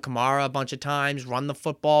to Alvin Kamara a bunch of times, run the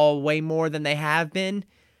football way more than they have been.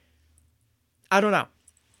 I don't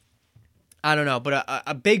know, but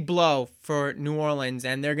a big blow for New Orleans,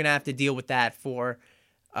 and they're going to have to deal with that for,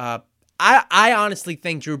 I honestly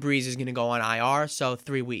think Drew Brees is going to go on IR, so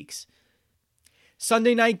 3 weeks.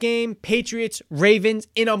 Sunday night game, Patriots, Ravens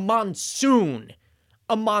in a monsoon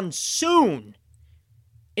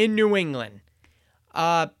in New England.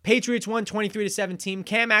 Patriots won 23-17.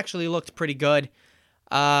 Cam actually looked pretty good.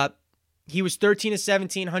 He was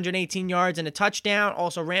 13-17, 118 yards and a touchdown.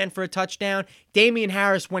 Also ran for a touchdown. Damian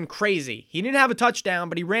Harris went crazy. He didn't have a touchdown,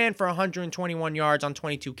 but he ran for 121 yards on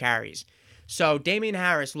 22 carries. So Damian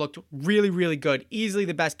Harris looked really, really good. Easily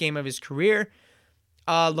the best game of his career.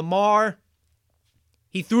 Lamar,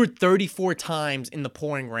 he threw it 34 times in the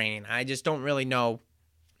pouring rain. I just don't really know.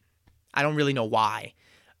 I don't really know why.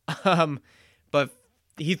 But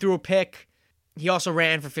he threw a pick. He also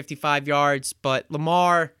ran for 55 yards. But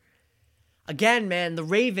Lamar, again, man, the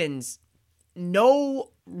Ravens,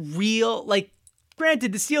 no real,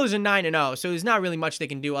 granted, the Steelers are 9-0, so there's not really much they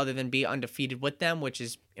can do other than be undefeated with them, which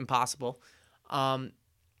is impossible.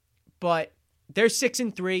 But they're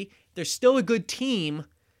 6-3. They're still a good team.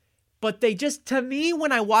 But they just, to me,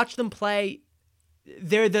 when I watch them play,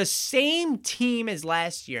 they're the same team as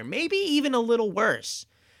last year, maybe even a little worse.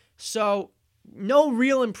 So no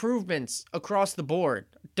real improvements across the board,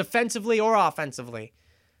 defensively or offensively,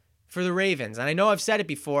 for the Ravens. And I know I've said it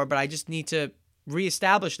before, but I just need to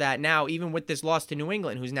reestablish that now, even with this loss to New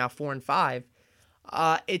England, who's now 4-5.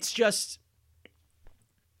 It's just,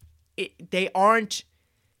 they aren't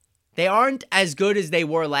as good as they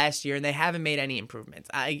were last year, and they haven't made any improvements.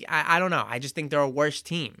 I don't know. I just think they're a worse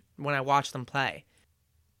team when I watch them play.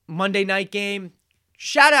 Monday night game,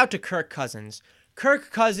 shout out to Kirk Cousins.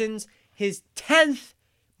 Kirk Cousins, his 10th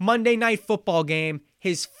Monday Night Football game,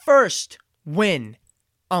 his first win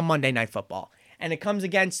on Monday Night Football. And it comes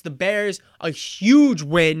against the Bears, a huge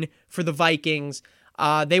win for the Vikings.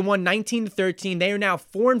 They won 19-13. They are now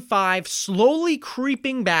 4-5, slowly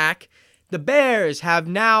creeping back. The Bears have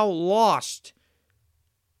now lost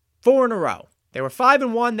 4 in a row. They were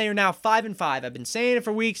 5-1. They are now 5-5. I've been saying it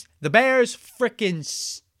for weeks. The Bears freaking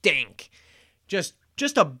stink. Just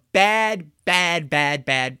a bad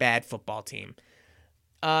football team.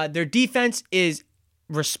 Their defense is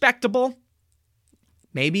respectable,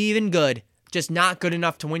 maybe even good. Just not good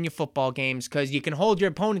enough to win your football games, because you can hold your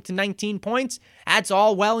opponent to 19 points. That's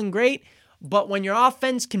all well and great. But when your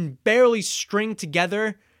offense can barely string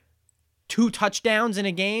together 2 touchdowns in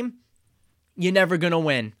a game, you're never going to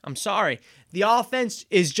win. I'm sorry. The offense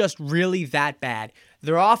is just really that bad.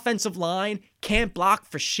 Their offensive line can't block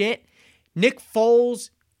for shit. Nick Foles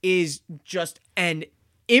is just an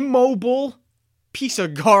immobile piece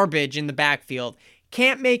of garbage in the backfield.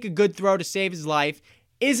 Can't make a good throw to save his life.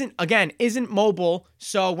 Isn't mobile.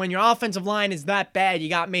 So when your offensive line is that bad, you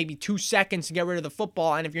got maybe 2 seconds to get rid of the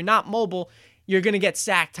football. And if you're not mobile, you're going to get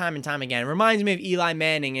sacked time and time again. It reminds me of Eli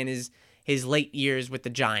Manning in his late years with the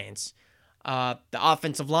Giants. The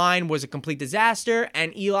offensive line was a complete disaster,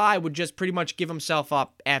 and Eli would just pretty much give himself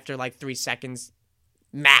up after 3 seconds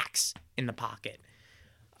max in the pocket.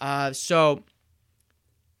 But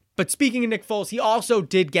speaking of Nick Foles, he also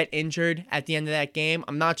did get injured at the end of that game.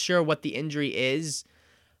 I'm not sure what the injury is,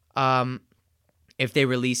 if they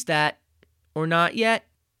released that or not yet,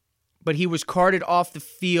 but he was carted off the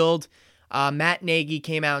field. Matt Nagy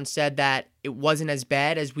came out and said that it wasn't as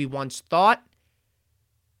bad as we once thought.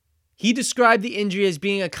 He described the injury as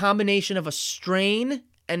being a combination of a strain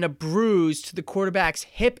and a bruise to the quarterback's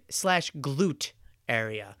hip/glute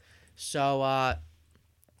area. So,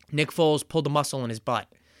 Nick Foles pulled a muscle in his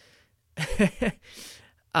butt.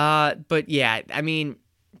 But yeah, I mean,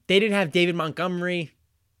 they didn't have David Montgomery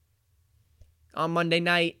on Monday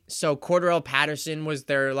night, so Cordarrelle Patterson was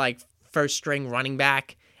their first string running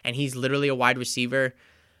back, and he's literally a wide receiver.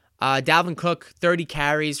 Dalvin Cook, 30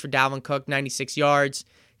 carries for Dalvin Cook, 96 yards.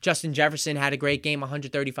 Justin Jefferson had a great game,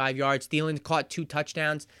 135 yards. Thielen caught 2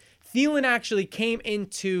 touchdowns. Thielen actually came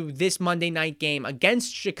into this Monday night game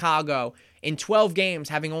against Chicago in 12 games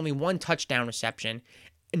having only 1 touchdown reception.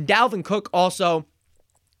 And Dalvin Cook,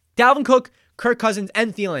 Kirk Cousins,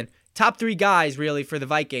 and Thielen, top 3 guys really for the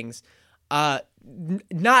Vikings,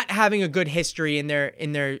 not having a good history in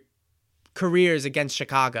their careers against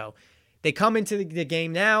Chicago. They come into the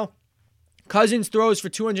game now. Cousins throws for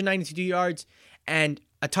 292 yards and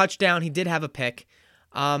a touchdown. He did have a pick.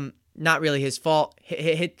 Not really his fault.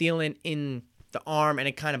 Hit Thielen in the arm,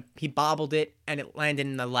 and he bobbled it, and it landed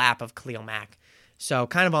in the lap of Khalil Mack. So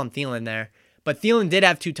kind of on Thielen there. But Thielen did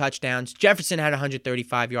have 2 touchdowns. Jefferson had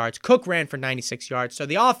 135 yards. Cook ran for 96 yards. So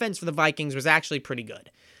the offense for the Vikings was actually pretty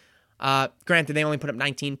good. Granted, they only put up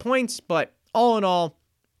 19 points, but all in all,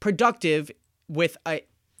 productive with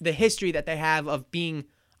the history that they have of being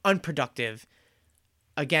unproductive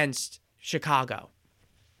against Chicago.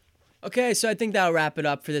 Okay, so I think that'll wrap it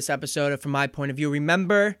up for this episode from my point of view.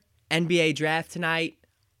 Remember, NBA draft tonight.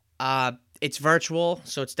 It's virtual,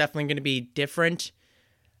 so it's definitely going to be different.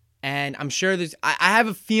 And I'm sure I have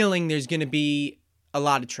a feeling there's going to be a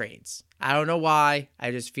lot of trades. I don't know why. I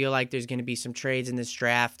just feel like there's going to be some trades in this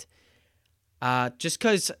draft. Just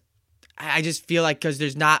because I just feel like because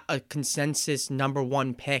there's not a consensus number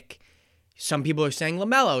 1 pick. Some people are saying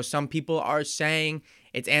LaMelo. Some people are saying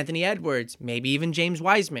it's Anthony Edwards. Maybe even James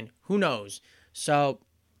Wiseman. Who knows? So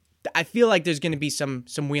I feel like there's going to be some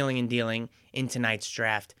wheeling and dealing in tonight's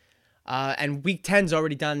draft. And Week 10's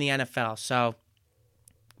already done in the NFL. So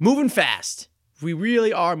moving fast. We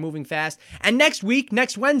really are moving fast. And next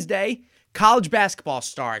Wednesday, college basketball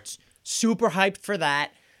starts. Super hyped for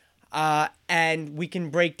that. And we can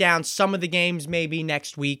break down some of the games maybe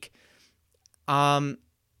next week. Yeah,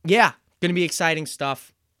 going to be exciting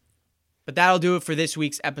stuff. But that'll do it for this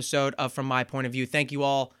week's episode of From My Point of View. Thank you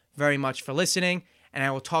all very much for listening, and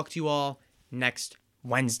I will talk to you all next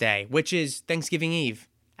Wednesday, which is Thanksgiving Eve,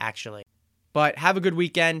 actually. But have a good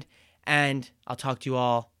weekend, and I'll talk to you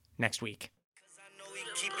all next week.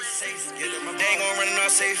 Keep it safe. They ain't gonna run in our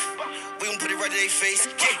safe. We gon' put it right to their face.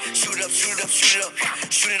 Yeah. Shoot it up, shoot it up, shoot it up.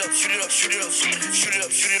 Shoot it up, shoot it up, shoot it up. Shoot it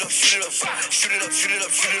up, shoot it up, shoot it up. Shoot it up, shoot it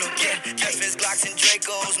up, shoot it up. Yeah. FS Glocks and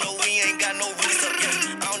Dracos. No, we ain't got no rules up.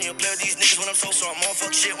 Yeah. I don't even play with these niggas when I'm so I'm on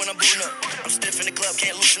fuck shit when I'm booting up. I'm stiff in the club,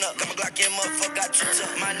 can't loosen up. Got my Glock in, motherfucker, got 2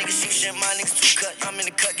 up. My niggas shoot shit, my niggas 2 cut. I'm in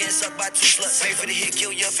the cut, getting sucked by 2 sluts. Pay for the hit,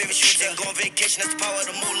 kill your favorite shooter. Go on vacation, that's the power of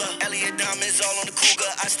the moolah. Elliot diamonds all on the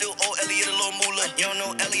cougar. I still owe Elliot a little moolah. You don't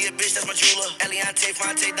know Elliot, bitch, that's my jeweler. Eliante,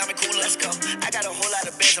 Fonte, diamond cooler. Let's go. I got a whole lot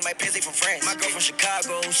of bands on my pants, they from France. My girl from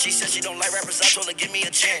Chicago, she said she don't like rappers. I told her, give me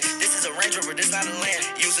a chance. This is a Range Rover, this not a land.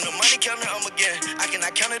 Using the money, count it again. I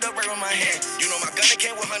cannot count it up right on my hand. You know my gun, it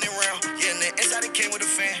came with 100 round. Yeah, and the inside it came with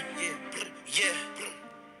a fan. Yeah,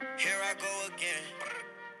 here I go again.